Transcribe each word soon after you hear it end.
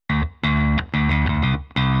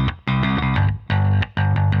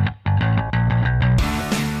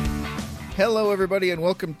Hello, everybody, and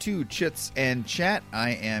welcome to Chits and Chat. I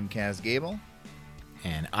am Kaz Gable.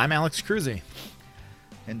 And I'm Alex Cruzy.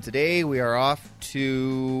 And today we are off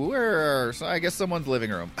to I guess someone's living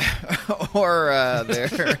room. Or their,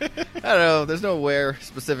 I don't know, there's no where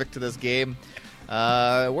specific to this game.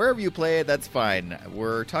 Wherever you play it, that's fine.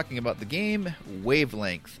 We're talking about the game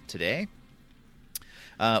Wavelength today.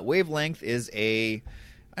 Wavelength is I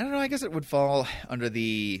don't know, I guess it would fall under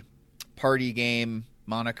the party game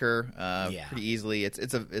moniker pretty easily.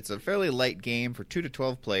 It's a fairly light game for 2 to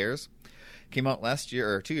 12 players. Came out last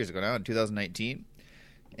year, or 2 years ago now, in 2019.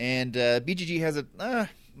 And BGG has it,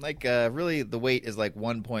 really the weight is like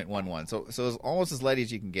 1.11. So it's almost as light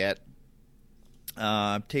as you can get.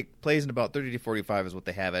 Plays in about 30 to 45 is what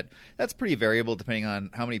they have it. That's pretty variable depending on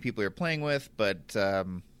how many people you're playing with, but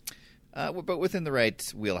within the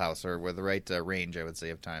right wheelhouse or with the right range, I would say,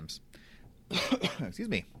 of times. Excuse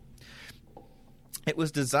me. It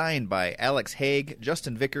was designed by Alex Haig,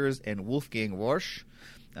 Justin Vickers, and Wolfgang Warsch.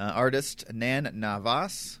 Artist Nan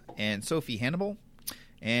Navas and Sophie Hannibal.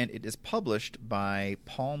 And it is published by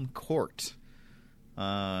Palm Court.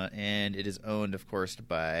 And it is owned, of course,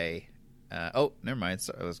 by... never mind.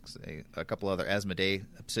 So I was going to say a couple other Asmodee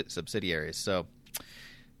subsidiaries. So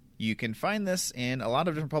you can find this in a lot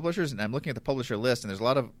of different publishers, and I'm looking at the publisher list, and there's a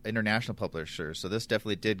lot of international publishers, so this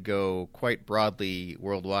definitely did go quite broadly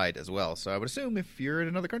worldwide as well. So I would assume if you're in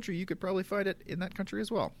another country, you could probably find it in that country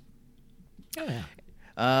as well. Oh,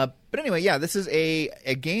 yeah. But anyway, yeah, this is a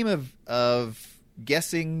game of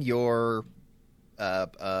guessing your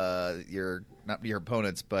not your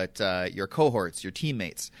opponents, but your cohorts, your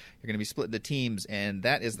teammates. You're going to be split into teams, and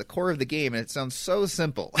that is the core of the game, and it sounds so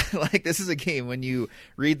simple. Like, this is a game, when you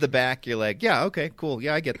read the back, you're like, yeah, okay, cool,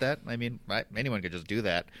 yeah, I get that. I mean, anyone could just do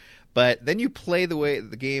that. But then you play the way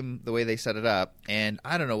they set it up, and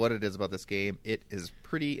I don't know what it is about this game. It is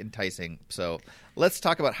pretty enticing. So let's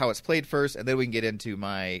talk about how it's played first, and then we can get into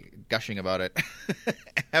my gushing about it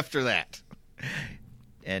after that.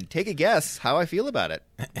 And take a guess how I feel about it.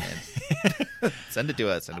 Send it to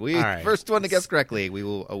us. And first one to guess correctly, we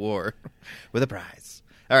will award with a prize.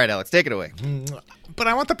 All right, Alex, take it away. But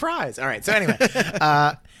I want the prize. All right. So anyway,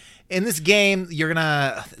 in this game, you're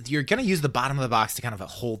gonna use the bottom of the box to kind of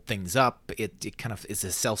hold things up. It kind of is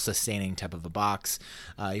a self-sustaining type of a box.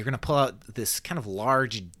 You're gonna pull out this kind of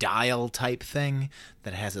large dial type thing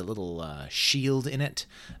that has a little shield in it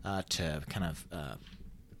to kind of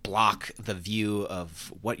block the view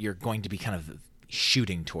of what you're going to be kind of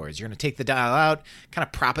shooting towards. You're going to take the dial out, kind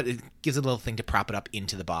of prop it. It gives a little thing to prop it up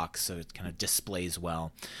into the box so it kind of displays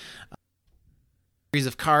well. A series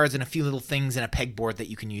of cards and a few little things and a pegboard that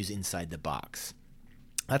you can use inside the box.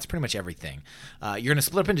 That's pretty much everything. You're going to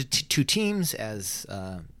split up into two teams, as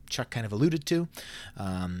Chuck kind of alluded to.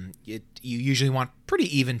 You usually want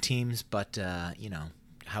pretty even teams, but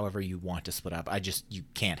however you want to split up. You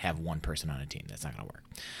can't have one person on a team. That's not going to work.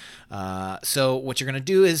 So what you're going to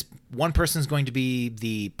do is one person is going to be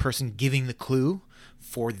the person giving the clue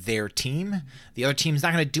for their team. The other team is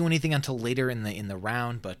not going to do anything until later in the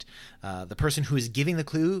round, but the person who is giving the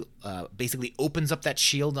clue basically opens up that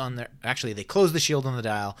shield on their... Actually, they close the shield on the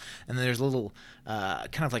dial, and then there's a little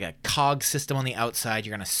kind of like a cog system on the outside.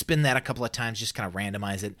 You're going to spin that a couple of times, just kind of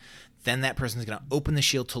randomize it. Then that person is going to open the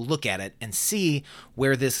shield to look at it and see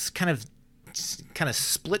where this kind of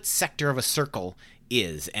split sector of a circle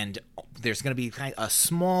is. And there's going to be a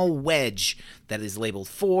small wedge that is labeled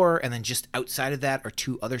 4, and then just outside of that are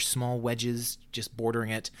 2 other small wedges just bordering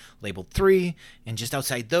it, labeled 3, and just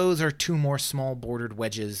outside those are 2 more small bordered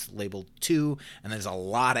wedges labeled 2, and there's a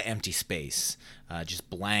lot of empty space, just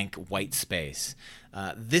blank white space.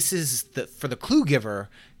 This is for the clue giver,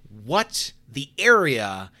 what the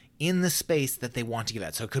area in the space that they want to give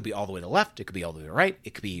that. So it could be all the way to the left, it could be all the way to the right,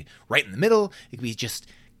 it could be right in the middle, it could be just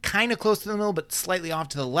kind of close to the middle but slightly off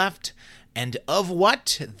to the left. And of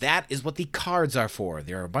what? That is what the cards are for.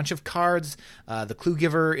 There are a bunch of cards. The clue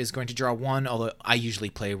giver is going to draw 1, although I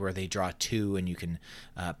usually play where they draw 2 and you can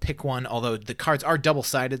pick one, although the cards are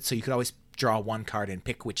double-sided, so you could always draw 1 card and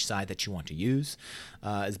pick which side that you want to use,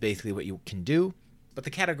 is basically what you can do. But the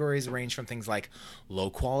categories range from things like low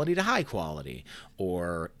quality to high quality,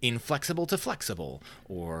 or inflexible to flexible,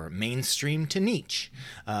 or mainstream to niche.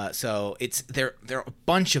 So there are a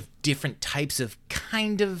bunch of different types of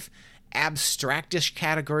kind of abstractish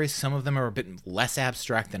categories. Some of them are a bit less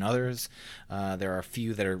abstract than others. There are a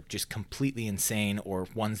few that are just completely insane, or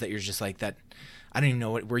ones that you're just like that. I don't even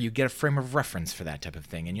know where you get a frame of reference for that type of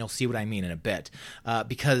thing, and you'll see what I mean in a bit.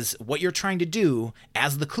 Because what you're trying to do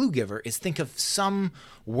as the clue giver is think of some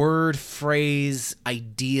word, phrase,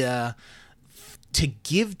 idea to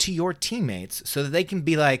give to your teammates so that they can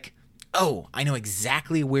be like, oh, I know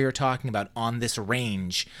exactly where you're talking about on this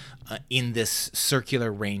range, in this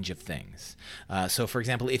circular range of things. So, for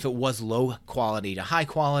example, if it was low quality to high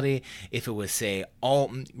quality, if it was, say,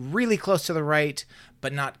 all really close to the right,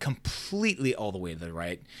 but not completely all the way to the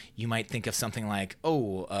right, you might think of something like,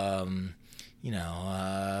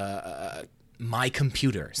 my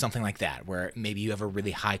computer, something like that, where maybe you have a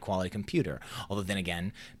really high quality computer. Although then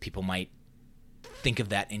again, people might think of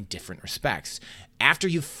that in different respects. After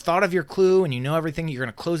you've thought of your clue and you know everything, you're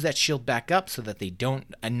going to close that shield back up so that they don't,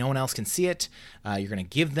 and no one else can see it. You're going to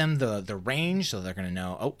give them the range, so they're going to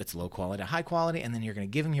know, oh, it's low quality to high quality, and then you're going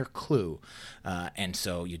to give them your clue. And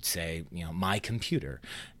so you'd say, my computer.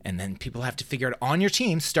 And then people have to figure out on your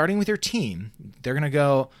team, starting with your team, they're going to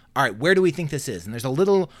go, all right, where do we think this is? And there's a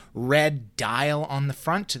little red dial on the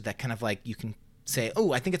front that kind of like you can say,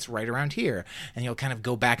 oh, I think it's right around here. And you'll kind of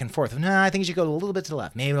go back and forth. No, I think you should go a little bit to the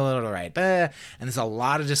left, maybe a little to the right. And there's a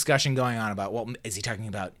lot of discussion going on about, well, is he talking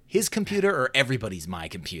about his computer or everybody's my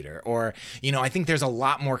computer? Or, I think there's a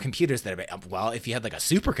lot more computers that are, well, if you had like a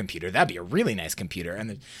supercomputer, that'd be a really nice computer.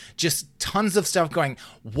 And just tons of stuff going,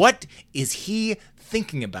 what is he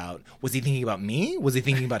thinking about? Was he thinking about me? Was he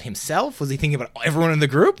thinking about himself? Was he thinking about everyone in the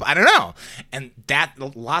group? I don't know. And that,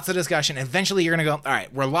 lots of discussion. Eventually you're going to go, all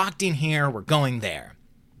right, we're locked in here. We're going there.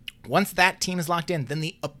 Once that team is locked in, then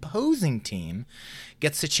the opposing team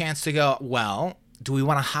gets a chance to go, well, do we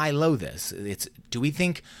want to high-low this? Do we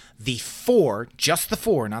think the 4, just the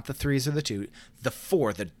 4, not the 3s or the 2, the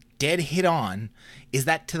 4, the dead hit on, is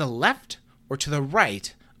that to the left or to the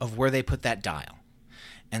right of where they put that dial?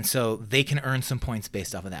 And so they can earn some points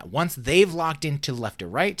based off of that. Once they've locked into left or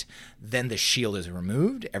right, then the shield is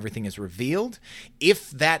removed. Everything is revealed.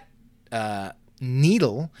 If that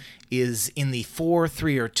needle is in the 4,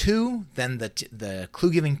 3, or 2, then the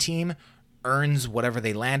clue-giving team earns whatever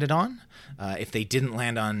they landed on. If they didn't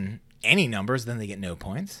land on any numbers, then they get no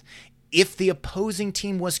points. If the opposing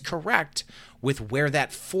team was correct with where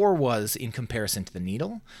that 4 was in comparison to the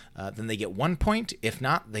needle, then they get 1 point. If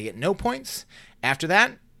not, they get no points. After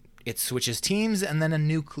that, it switches teams, and then a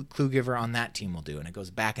new clue giver on that team will do, and it goes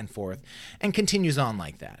back and forth and continues on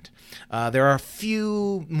like that. There are a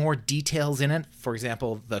few more details in it. For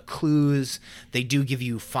example, the clues, they do give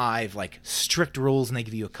you 5 strict rules, and they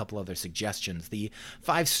give you a couple other suggestions. The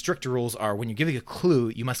 5 strict rules are, when you're giving a clue,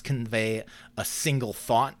 you must convey a single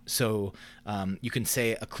thought. So you can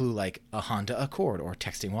say a clue like a Honda Accord or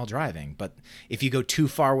texting while driving. But if you go too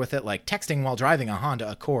far with it, like texting while driving a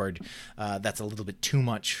Honda Accord, that's a little bit too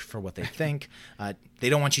much for what they think. They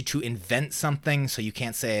don't want you to invent something, so you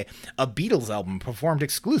can't say a Beatles album performed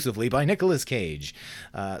exclusively by Nicolas Cage.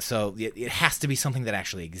 So it has to be something that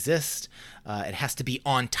actually exists. It has to be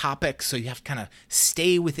on topic, so you have to kind of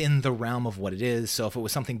stay within the realm of what it is. So if it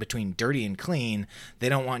was something between dirty and clean, they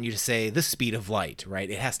don't want you to say the speed of light, right?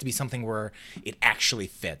 It has to be something where it actually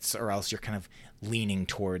fits, or else you're kind of leaning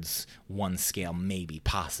towards one scale, maybe,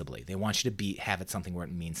 possibly. They want you to have it something where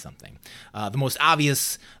it means something. The most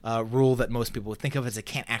obvious rule that most people would think of is it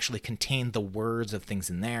can't actually contain the words of things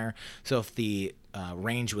in there. So if the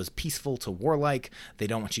range was peaceful to warlike, they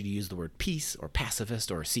don't want you to use the word peace or pacifist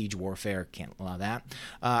or siege warfare. Can't allow that.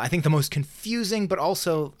 I think the most confusing but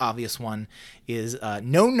also obvious one is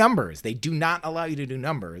no numbers. They do not allow you to do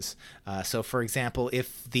numbers. So for example,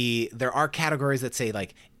 if there are categories that say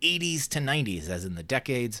like 80s to 90s, as in the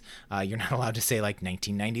decades, you're not allowed to say like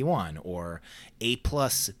 1991 or A+,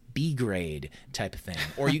 B grade type of thing.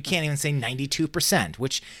 Or you can't even say 92%,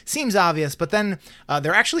 which seems obvious, but then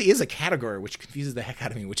there actually is a category which confuses the heck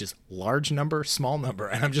out of me, which is large number, small number.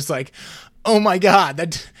 And I'm just like, oh my God,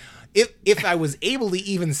 that if I was able to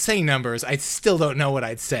even say numbers, I still don't know what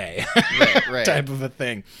I'd say. Right. Type of a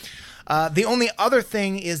thing. The only other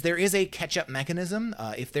thing is there is a catch-up mechanism.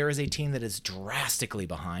 If there is a team that is drastically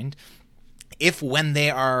behind, if when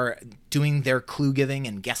they are doing their clue giving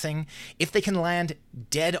and guessing, if they can land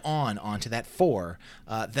dead onto that 4,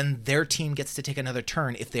 then their team gets to take another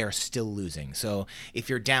turn if they are still losing. So if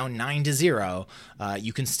you're down 9-0,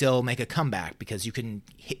 you can still make a comeback, because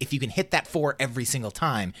if you can hit that 4 every single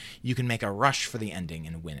time, you can make a rush for the ending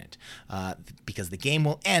and win it. Because the game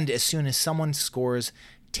will end as soon as someone scores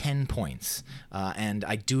 10 points. And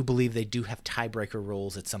I do believe they do have tiebreaker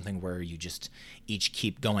rules. It's something where you just each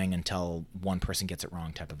keep going until one person gets it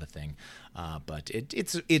wrong, type of a thing. But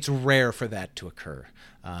it's rare for that to occur.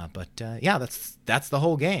 But yeah, that's the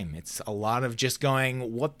whole game. It's a lot of just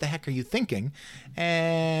going, what the heck are you thinking?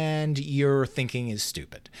 And your thinking is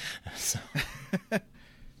stupid. So.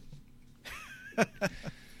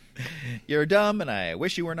 You're dumb, and I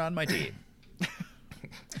wish you weren't on my team.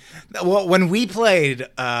 Well, when we played,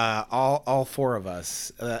 all four of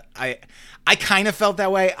us, I kind of felt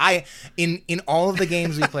that way. In all of the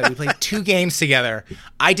games we played 2 games together.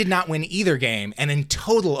 I did not win either game, and in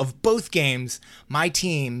total of both games, my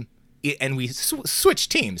team and we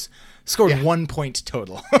switched teams scored 1 point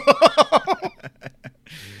total.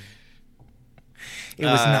 It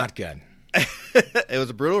was not good. It was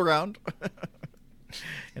a brutal round,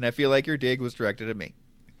 and I feel like your dig was directed at me.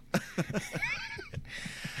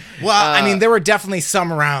 Well, I mean, there were definitely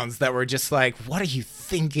some rounds that were just like, what are you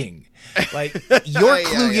thinking? Like, your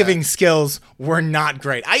clue-giving skills were not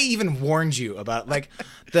great. I even warned you about, like,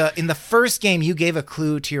 in the first game, you gave a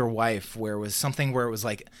clue to your wife where it was something where it was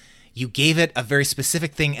like, you gave it a very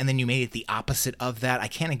specific thing, and then you made it the opposite of that. I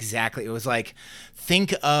can't exactly. It was like,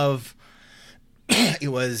 think of,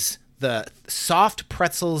 it was the soft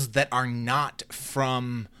pretzels that are not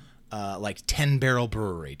from... like 10 Barrel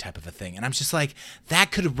Brewery type of a thing. And I'm just like, that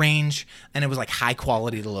could range, and it was like high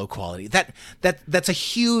quality to low quality. That's a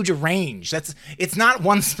huge range. It's not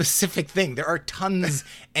one specific thing. There are tons,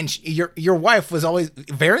 and your wife was always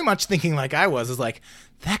very much thinking like I was, is like,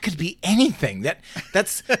 that could be anything.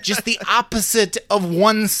 That's just the opposite of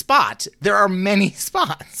one spot. There are many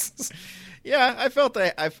spots. Yeah, I felt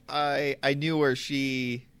that I knew where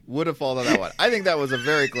she would have fallen on that one. I think that was a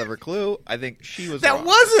very clever clue. I think she was that wrong.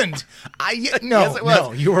 Wasn't. No, yes, it was.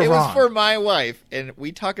 No, you were wrong. It was for my wife, and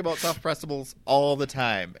we talk about soft pretzels all the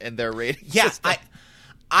time and their rating system.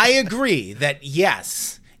 I agree that,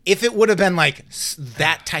 yes, if it would have been like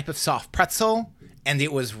that type of soft pretzel and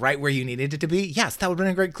it was right where you needed it to be, yes, that would have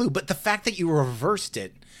been a great clue. But the fact that you reversed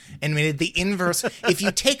it and made it the inverse, if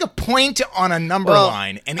you take a point on a number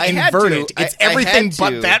line and invert it, it's everything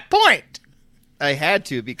but that point. I had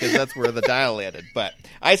to, because that's where the dial landed. But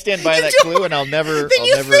I stand by that clue, and I'll never. Then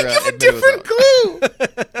you think of a different clue.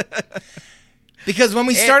 Because when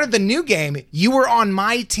we started the new game, you were on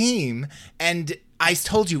my team, and I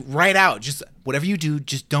told you right out, just whatever you do,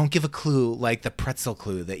 just don't give a clue like the pretzel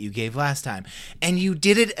clue that you gave last time. And you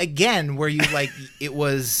did it again, where you like it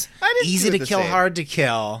was easy to kill, hard to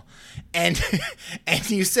kill, and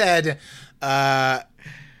you said,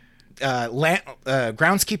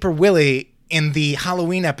 groundskeeper Willie in the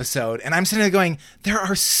Halloween episode, and I'm sitting there going, there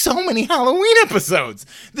are so many Halloween episodes.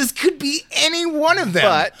 This could be any one of them.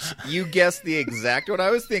 But you guessed the exact one I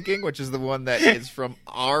was thinking, which is the one that is from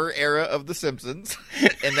our era of The Simpsons,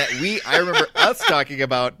 and that I remember us talking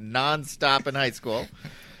about nonstop in high school.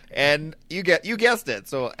 And you guessed it.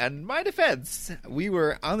 So, in my defense, we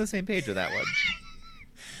were on the same page with that one.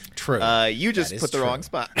 True. You just put the wrong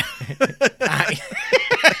spot.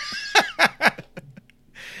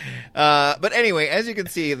 But anyway, as you can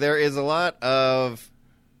see, there is a lot of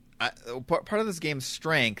part of this game's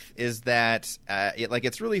strength is that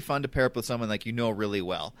it's really fun to pair up with someone like you know really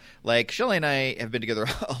well. Like Shelly and I have been together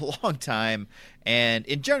a long time, and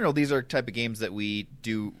in general, these are type of games that we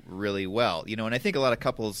do really well. You know, and I think a lot of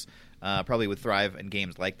couples probably would thrive in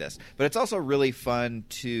games like this. But it's also really fun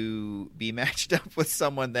to be matched up with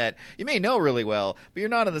someone that you may know really well, but you're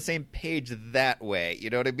not on the same page that way. You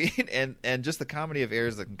know what I mean? And just the comedy of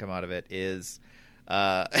errors that can come out of it is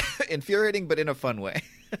infuriating, but in a fun way.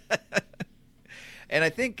 And I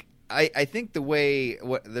think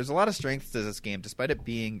there's a lot of strengths to this game, despite it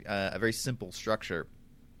being a very simple structure.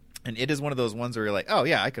 And it is one of those ones where you're like, oh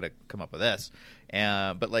yeah, I could have come up with this.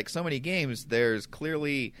 But like so many games, there's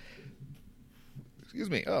clearly... Excuse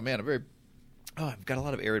me. Oh, man, I've got a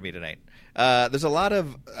lot of air in me tonight. There's a lot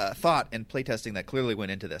of thought and playtesting that clearly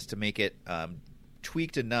went into this to make it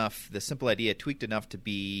tweaked enough, the simple idea tweaked enough to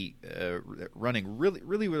be running really,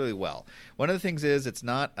 really, really well. One of the things is it's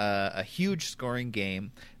not a huge scoring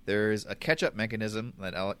game. There's a catch-up mechanism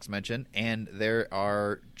that Alex mentioned, and there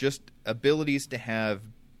are just abilities to have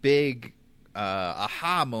big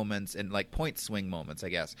aha moments and like point swing moments, I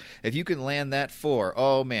guess. If you can land that 4,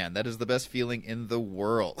 oh man, that is the best feeling in the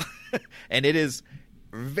world. And it is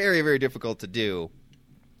very, very difficult to do.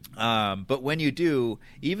 But when you do,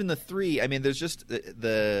 even the 3, I mean, there's just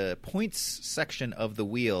the points section of the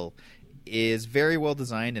wheel is very well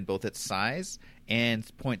designed in both its size and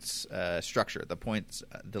points structure, the points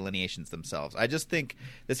delineations themselves. I just think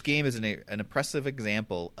this game is an impressive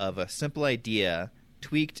example of a simple idea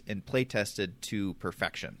tweaked and play tested to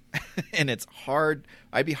perfection. And it's hard.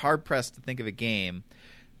 I'd be hard pressed to think of a game,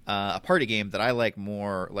 a party game that I liked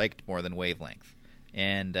more than Wavelength.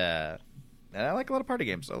 And I like a lot of party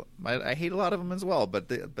games. So I hate a lot of them as well, but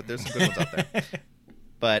there's some good ones out there.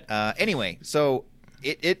 But anyway, so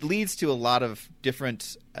it leads to a lot of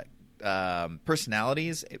different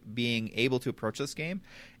personalities being able to approach this game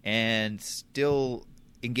and still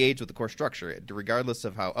engage with the core structure, regardless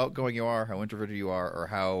of how outgoing you are, how introverted you are, or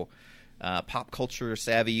how pop culture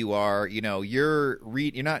savvy you are. You're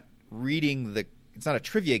not reading the. It's not a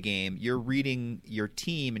trivia game. You're reading your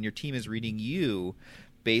team, and your team is reading you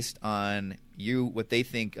based on what they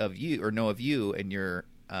think of you or know of you and your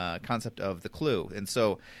concept of the clue. And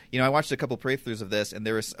so, I watched a couple playthroughs of this, and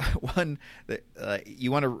there was one that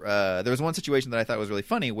there was one situation that I thought was really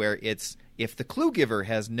funny, where it's if the clue giver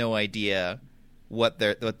has no idea what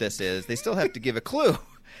this is, they still have to give a clue.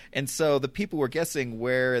 And so the people were guessing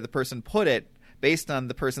where the person put it based on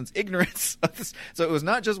the person's ignorance of this. So it was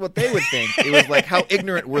not just what they would think. It was like, how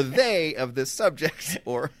ignorant were they of this subject?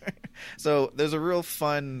 So there's a real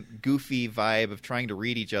fun, goofy vibe of trying to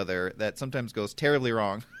read each other that sometimes goes terribly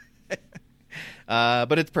wrong.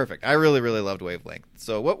 But it's perfect. I really, really loved Wavelength.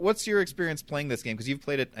 So what's your experience playing this game? Because you've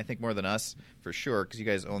played it, I think, more than us, for sure, because you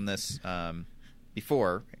guys own this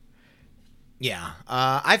before. Yeah.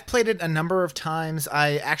 I've played it a number of times.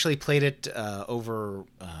 I actually played it over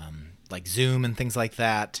like Zoom and things like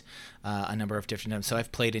that a number of different times. So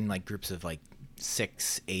I've played in like groups of like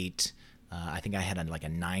 6, 8. I think I had a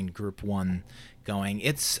 9 group one going.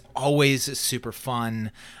 It's always super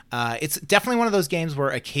fun. It's definitely one of those games where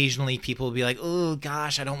occasionally people will be like, oh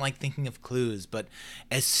gosh, I don't like thinking of clues. But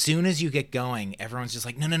as soon as you get going, everyone's just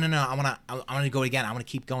like, no, I want to go again. I want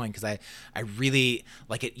to keep going because I really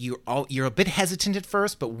like it. You're a bit hesitant at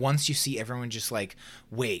first, but once you see everyone just like,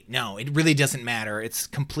 wait, no, it really doesn't matter. It's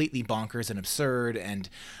completely bonkers and absurd. And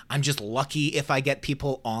I'm just lucky if I get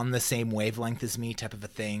people on the same wavelength as me, type of a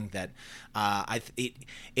thing. That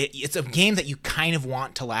it's a game that you kind of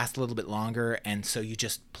want to last a little bit longer, and so you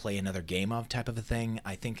just play another game of, type of a thing.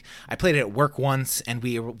 I think I played it at work once, and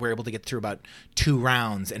we were able to get through about 2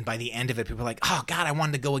 rounds, and by the end of it, people were like, oh god, I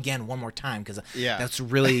wanted to go again one more time, because that's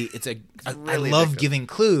really I love giving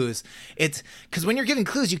clues. It's because when you're giving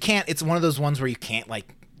clues, it's one of those ones where you can't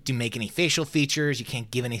make any facial features, you can't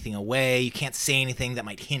give anything away, you can't say anything that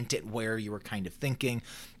might hint at where you were kind of thinking.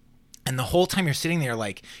 And the whole time you're sitting there,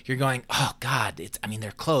 you're going, oh God,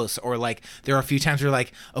 they're close. Or there are a few times where you're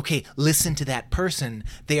like, okay, listen to that person.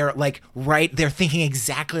 They are right. They're thinking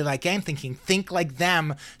exactly like I'm thinking. Think like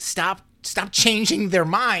them. Stop changing their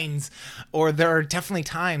minds. Or there are definitely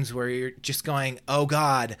times where you're just going, oh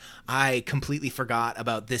God, I completely forgot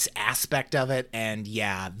about this aspect of it. And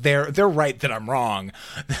yeah, they're right that I'm wrong.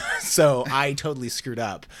 So I totally screwed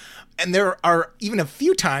up. And there are even a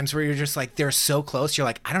few times where you're just like, they're so close. You're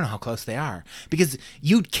like, I don't know how close they are, because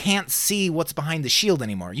you can't see what's behind the shield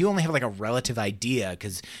anymore. You only have a relative idea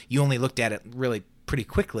because you only looked at it really pretty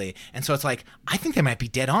quickly. And so it's like, I think they might be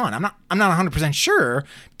dead on. I'm not 100% sure.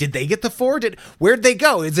 Did they get the 4? Where'd they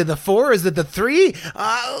go? Is it the 4? Is it the 3?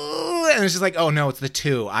 And it's just like, oh no, it's the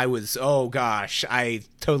 2. Oh gosh, I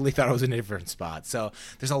totally thought I was in a different spot. So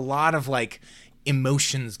there's a lot of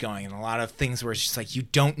emotions going and a lot of things where it's just you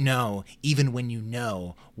don't know even when you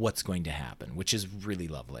know what's going to happen, which is really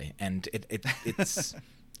lovely. And it's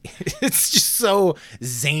it's just so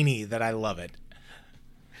zany that I love it.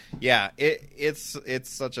 Yeah, it's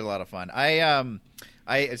such a lot of fun. I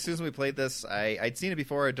as soon as we played this, I'd seen it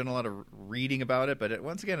before. I'd done a lot of reading about it, but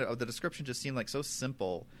once again, the description just seemed so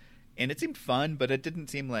simple. And it seemed fun, but it didn't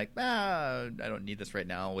seem like, I don't need this right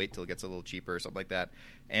now. I'll wait till it gets a little cheaper or something like that.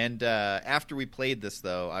 And after we played this,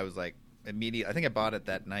 though, I was immediately, I think I bought it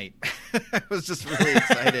that night. I was just really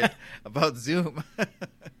excited about Zoom.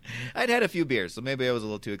 I'd had a few beers, so maybe I was a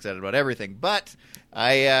little too excited about everything. But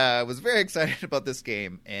I was very excited about this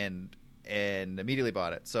game and immediately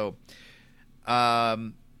bought it. So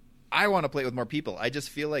I want to play it with more people. I just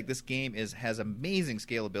feel like this game has amazing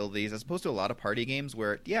scalabilities as opposed to a lot of party games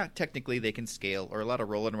where, technically they can scale, or a lot of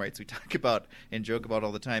roll and writes we talk about and joke about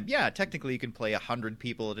all the time. Yeah, technically you can play 100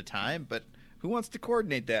 people at a time, but who wants to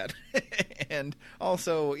coordinate that? And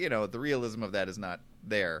also, the realism of that is not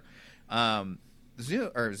there.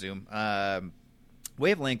 Zoom,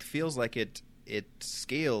 Wavelength feels like it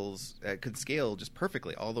scales, could scale just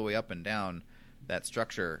perfectly all the way up and down that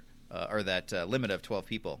structure or that limit of 12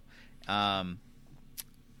 people.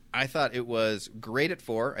 I thought it was great at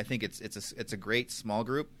 4. I think it's a great small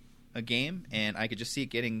group game, and I could just see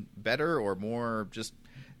it getting better or more just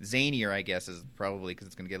zanier, I guess, is probably because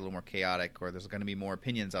it's going to get a little more chaotic, or there's going to be more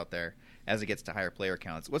opinions out there as it gets to higher player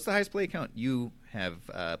counts. What's the highest player count you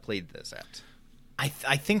have played this at? I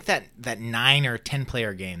think that 9 or 10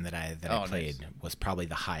 player game that I played nice. was probably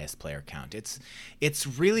the highest player count. It's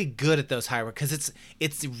really good at those higher, because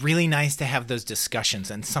it's really nice to have those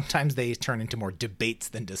discussions, and sometimes they turn into more debates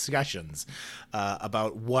than discussions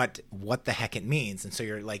about what the heck it means. And so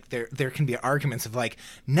you're like, there can be arguments of like,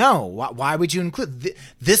 no, why would you include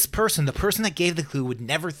this person? The person that gave the clue would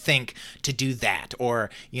never think to do that,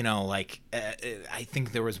 or like I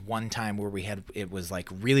think there was one time where it was like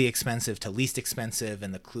really expensive to least expensive,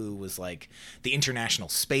 and the clue was like the International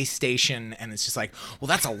Space Station, and it's just like, well,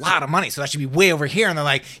 that's a lot of money, so that should be way over here. And they're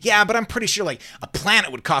like, yeah, but I'm pretty sure like a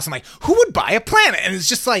planet would cost. I'm like, who would buy a planet? And it's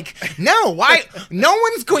just like, no, why? No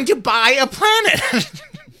one's going to buy a planet.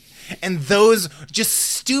 And those just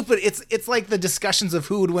stupid. It's like the discussions of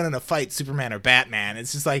who would win in a fight, Superman or Batman.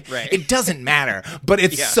 It's just like, right. It doesn't matter, but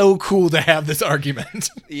it's so cool to have this argument.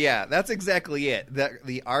 Yeah, that's exactly it.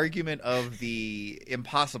 The argument of the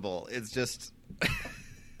impossible is just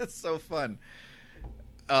it's so fun.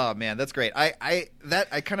 Oh man, that's great. I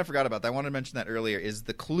kind of forgot about that. I wanted to mention that earlier. Is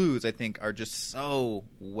the clues, I think, are just so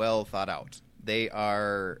well thought out. They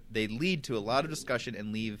lead to a lot of discussion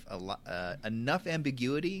and leave enough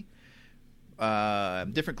ambiguity.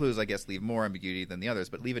 Different clues, I guess, leave more ambiguity than the others,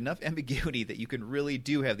 but leave enough ambiguity that you can really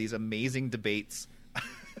do have these amazing debates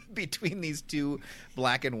between these two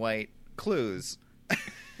black and white clues.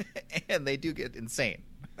 And they do get insane.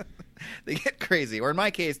 They get crazy, or in my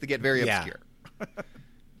case, they get very obscure.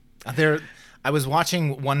 I was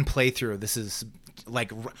watching one playthrough. This is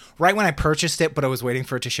like right when I purchased it, but I was waiting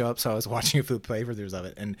for it to show up, so I was watching a few playthroughs of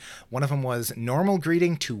it. And one of them was normal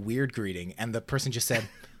greeting to weird greeting, and the person just said,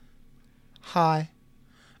 "Hi."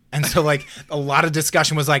 And so like a lot of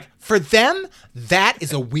discussion was like, for them, that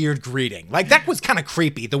is a weird greeting. Like that was kind of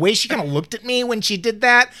creepy. The way she kind of looked at me when she did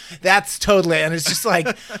that, that's totally, and it's just like,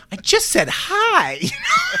 I just said hi.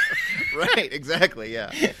 Right, exactly,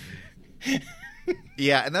 yeah.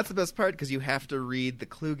 Yeah, and that's the best part, because you have to read the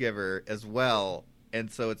clue giver as well,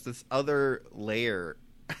 and so it's this other layer.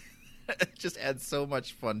 It just adds so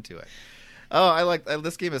much fun to it. Oh,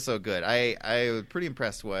 this game is so good. I was pretty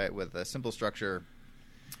impressed with the simple structure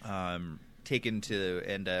taken to,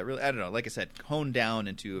 and really, I don't know, like I said, honed down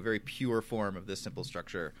into a very pure form of this simple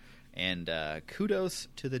structure, and kudos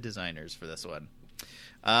to the designers for this one.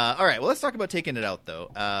 All right, well, let's talk about taking it out, though.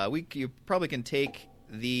 You probably can take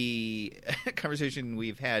the conversation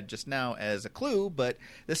we've had just now as a clue, but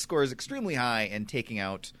this score is extremely high in taking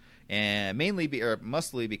out, and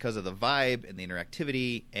mostly because of the vibe and the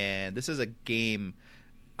interactivity. And this is a game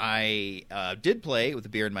I did play with a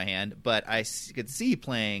beer in my hand, but I could see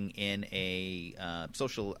playing in a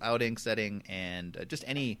social outing setting, and just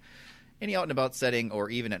any out and about setting, or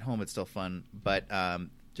even at home, it's still fun. But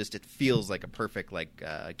just it feels like a perfect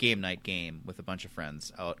game night game with a bunch of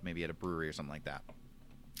friends out, maybe at a brewery or something like that.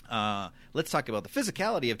 Let's talk about the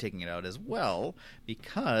physicality of taking it out as well,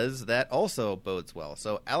 because that also bodes well.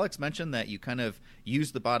 So Alex mentioned that you kind of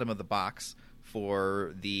use the bottom of the box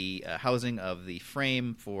for the housing of the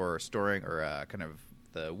frame for storing, or kind of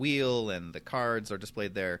the wheel, and the cards are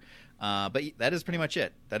displayed there. But that is pretty much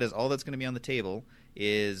it. That is all that's going to be on the table,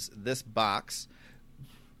 is this box,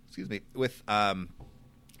 with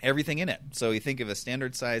everything in it. So you think of a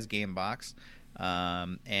standard size game box,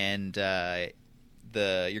 and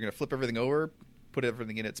you're going to flip everything over, put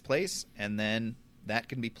everything in its place, and then that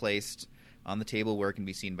can be placed on the table where it can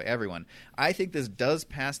be seen by everyone. I think this does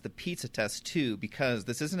pass the pizza test too, because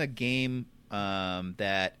this isn't a game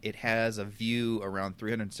that it has a view around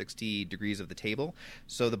 360 degrees of the table.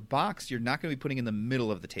 So the box, you're not going to be putting in the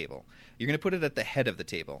middle of the table. You're going to put it at the head of the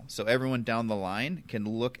table, so everyone down the line can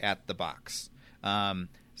look at the box.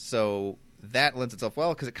 So that lends itself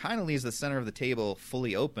well, because it kind of leaves the center of the table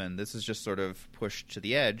fully open. This is just sort of pushed to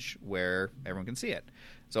the edge where everyone can see it.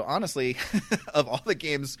 So honestly, of all the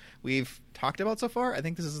games we've talked about so far, I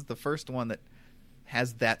think this is the first one that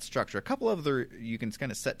has that structure. A couple of other you can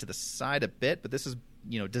kind of set to the side a bit, but this is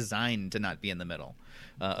designed to not be in the middle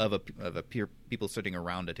of a people sitting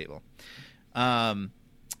around a table.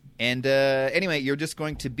 Anyway, you're just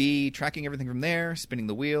going to be tracking everything from there, spinning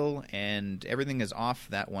the wheel, and everything is off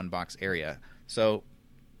that one box area. So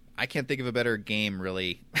I can't think of a better game,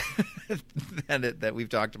 really, that we've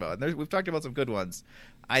talked about. And we've talked about some good ones.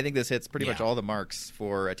 I think this hits pretty much all the marks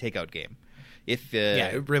for a takeout game. Yeah,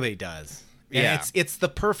 it really does. And yeah, it's the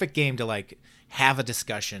perfect game to have a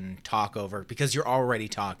discussion, talk over, because you're already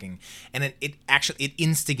talking, and it actually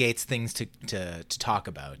instigates things to talk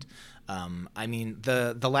about. I mean,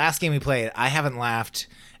 the last game we played, I haven't laughed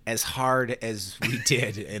as hard as we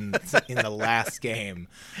did in the last game.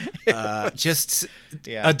 A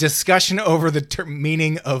discussion over the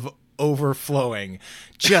meaning of overflowing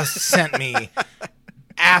just sent me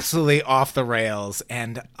absolutely off the rails.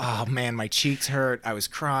 And oh man, my cheeks hurt. I was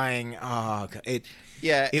crying. Oh, if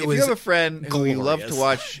you have a friend who you love to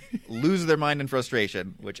watch lose their mind in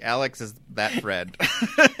frustration, which Alex is that friend,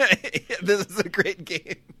 this is a great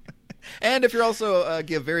game. And if you're also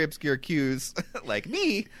give very obscure cues like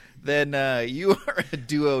me, then you are a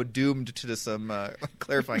duo doomed to some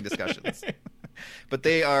clarifying discussions. But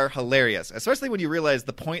they are hilarious, especially when you realize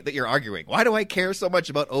the point that you're arguing. Why do I care so much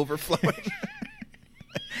about overflowing?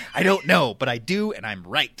 I don't know, but I do, and I'm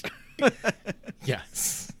right.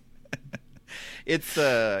 Yes. It's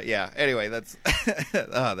anyway, that's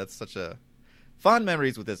that's such a fond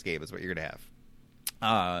memories with this game is what you're gonna have.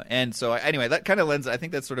 And so anyway, that kind of lends. I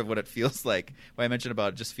think that's sort of what it feels like. What I mentioned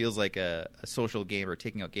about it just feels like a social game or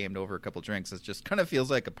taking out game over a couple drinks. It just kind of feels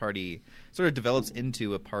like a party. Sort of develops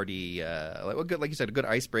into a party, like you said, a good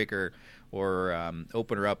icebreaker or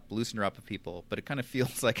opener up, loosener up of people. But it kind of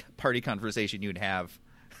feels like a party conversation you'd have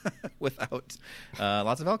without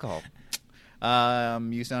lots of alcohol.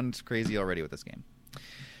 You sound crazy already with this game.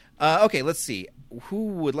 Okay, let's see. Who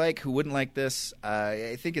wouldn't like this?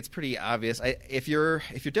 I think it's pretty obvious. If you're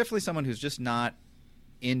definitely someone who's just not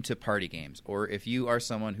into party games, or if you are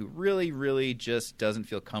someone who really, really just doesn't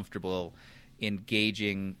feel comfortable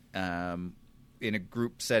engaging in a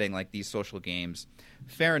group setting like these social games,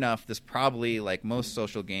 fair enough. This probably, like most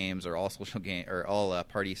social games or all social game or all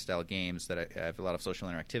party style games that have a lot of social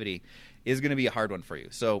interactivity, is going to be a hard one for you.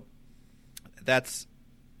 So that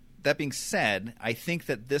being said, I think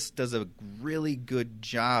that this does a really good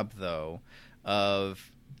job, though,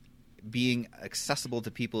 of being accessible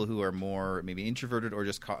to people who are more maybe introverted or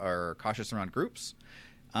just are cautious around groups.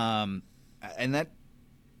 And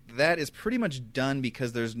that is pretty much done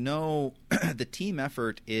because there's no – the team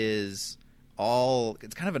effort is –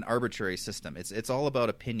 it's kind of an arbitrary system. It's all about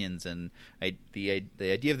opinions, and the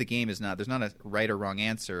idea of the game is there's not a right or wrong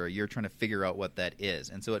answer. You're trying to figure out what that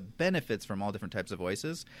is, and so it benefits from all different types of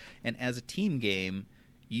voices. And as a team game,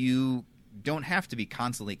 you don't have to be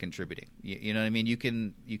constantly contributing. You know what I mean? You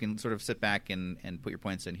can sort of sit back and put your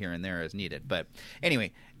points in here and there as needed. But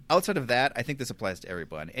anyway, outside of that, I think this applies to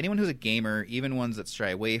everyone. Anyone who's a gamer, even ones that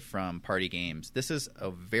stray away from party games, this is a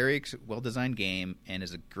very well-designed game and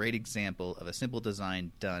is a great example of a simple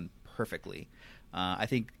design done perfectly. I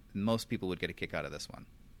think most people would get a kick out of this one.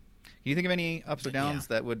 Can you think of any ups or downs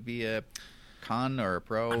that would be a con or a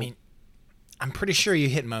pro? I mean, I'm pretty sure you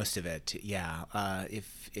hit most of it. Yeah.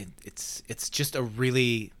 If it's just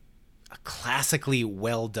a classically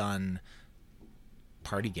well done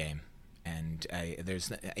party game. And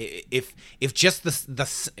if just the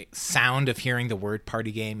sound of hearing the word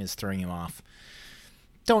party game is throwing you off,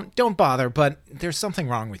 don't bother. But there's something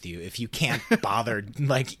wrong with you if you can't bother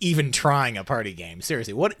like even trying a party game.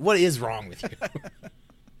 Seriously, what is wrong with you?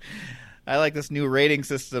 I like this new rating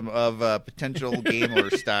system of potential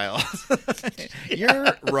gamer styles.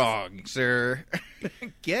 You're wrong, sir.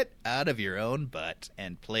 Get out of your own butt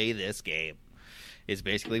and play this game, is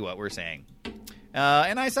basically what we're saying.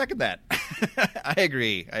 And I second that. I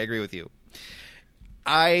agree with you.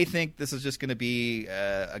 I think this is just going to be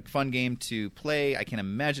a fun game to play. I can't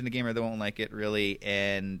imagine a gamer that won't like it, really.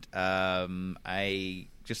 And I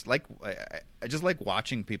just like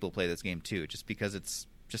watching people play this game too, just because it's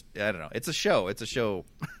just, I don't know, it's a show. It's a show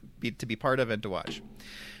to be part of and to watch.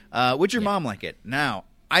 Would your mom like it? Now,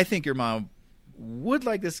 I think your mom would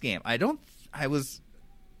like this game. I'm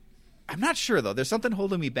not sure, though. There's something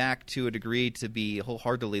holding me back to a degree to be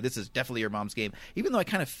wholeheartedly, this is definitely your mom's game, even though I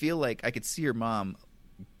kind of feel like I could see your mom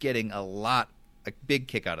getting a big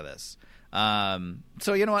kick out of this.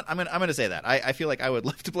 So you know what? I'm gonna say that. I feel like I would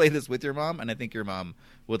love to play this with your mom, and I think your mom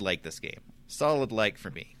would like this game. Solid like for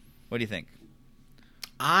me. What do you think?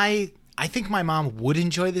 I think my mom would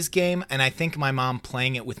enjoy this game, and I think my mom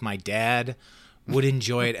playing it with my dad would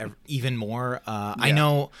enjoy it even more. I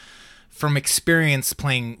know from experience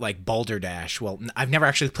playing like Balderdash. Well, I've never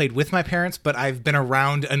actually played with my parents, but I've been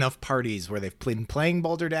around enough parties where they've been playing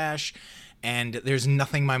Balderdash, and there's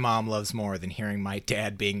nothing my mom loves more than hearing my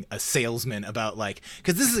dad being a salesman about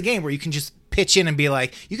because this is a game where you can just pitch in and be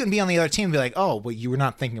like, you can be on the other team and be like, oh, well, you were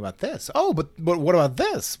not thinking about this. Oh, but what about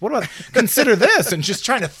this? What about consider this? And just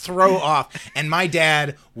trying to throw off. And my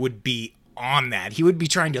dad would be on that. He would be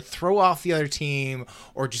trying to throw off the other team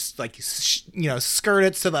or just skirt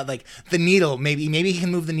it so that like the needle, maybe he can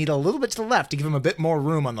move the needle a little bit to the left to give him a bit more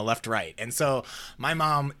room on the left right. And so my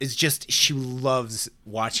mom she loves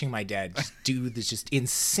watching my dad just do this just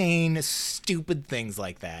insane stupid things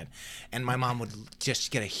like that, and my mom would just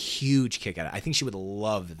get a huge kick out of it. I think she would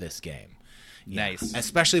love this game. Nice.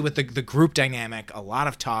 Especially with the group dynamic, a lot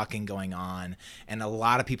of talking going on, and a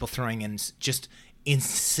lot of people throwing in just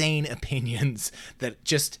insane opinions that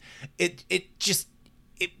just it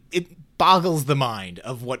boggles the mind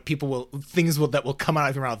of what people that will come out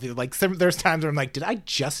of their mouth. Like there's times where I'm like, did I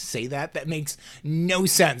just say that? That makes no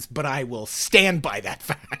sense, but I will stand by that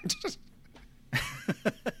fact.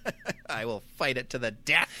 I will fight it to the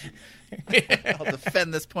death. I'll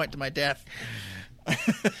defend this point to my death.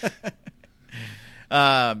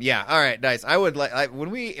 Yeah. All right. Nice. I would like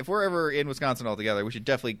if we're ever in Wisconsin all together, we should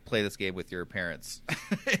definitely play this game with your parents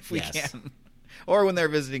if we can, or when they're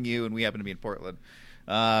visiting you and we happen to be in Portland.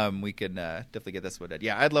 We can definitely get this one done.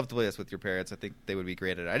 Yeah, I'd love to play this with your parents. I think they would be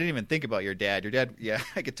great at it. I didn't even think about your dad. Your dad, yeah,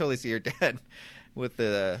 I could totally see your dad with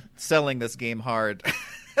selling this game hard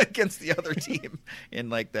against the other team in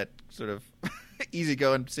like that sort of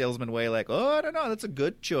easygoing salesman way. Like, oh, I don't know, that's a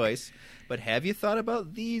good choice, but have you thought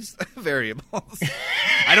about these variables?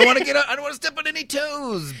 I don't want to step on any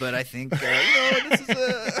toes, but I think this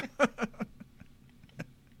is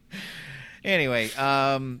Anyway,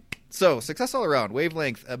 so success all around.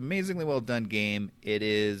 Wavelength, amazingly well done game. It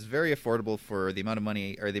is very affordable for the amount of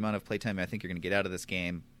money or the amount of playtime I think you're going to get out of this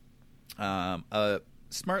game. A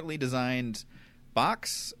smartly designed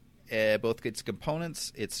box, both its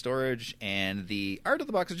components, its storage, and the art of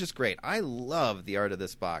the box is just great. I love the art of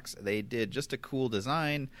this box. They did just a cool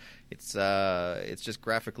design. It's just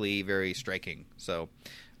graphically very striking. So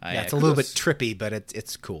it's a little bit trippy, but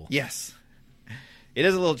it's cool. Yes. It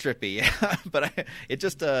is a little trippy, yeah, but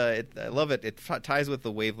I love it. It ties with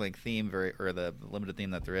the Wavelength theme or the limited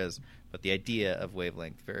theme that there is, but the idea of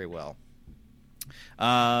Wavelength very well.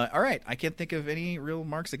 All right, I can't think of any real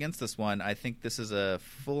marks against this one. I think this is a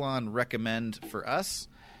full-on recommend for us.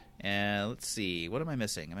 And let's see, what am I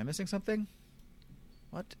missing? Am I missing something?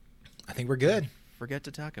 What? I think we're good. Forget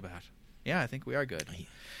to talk about. Yeah, I think we are good.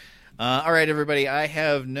 All right, everybody. I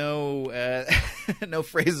have no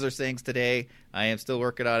phrases or sayings today. I am still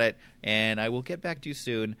working on it, and I will get back to you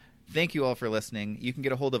soon. Thank you all for listening. You can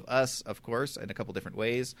get a hold of us, of course, in a couple different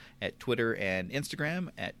ways, at Twitter and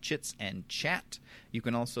Instagram, at Chits and Chat. You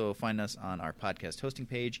can also find us on our podcast hosting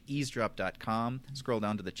page, eavesdrop.com. Scroll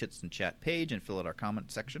down to the Chits and Chat page and fill out our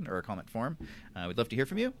comment section or our comment form. We'd love to hear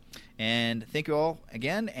from you. And thank you all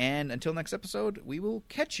again. And until next episode, we will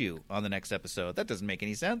catch you on the next episode. That doesn't make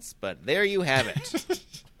any sense, but there you have it.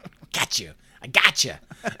 Got you. I got you.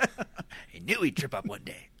 I knew he'd trip up one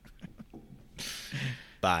day.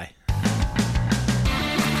 Bye.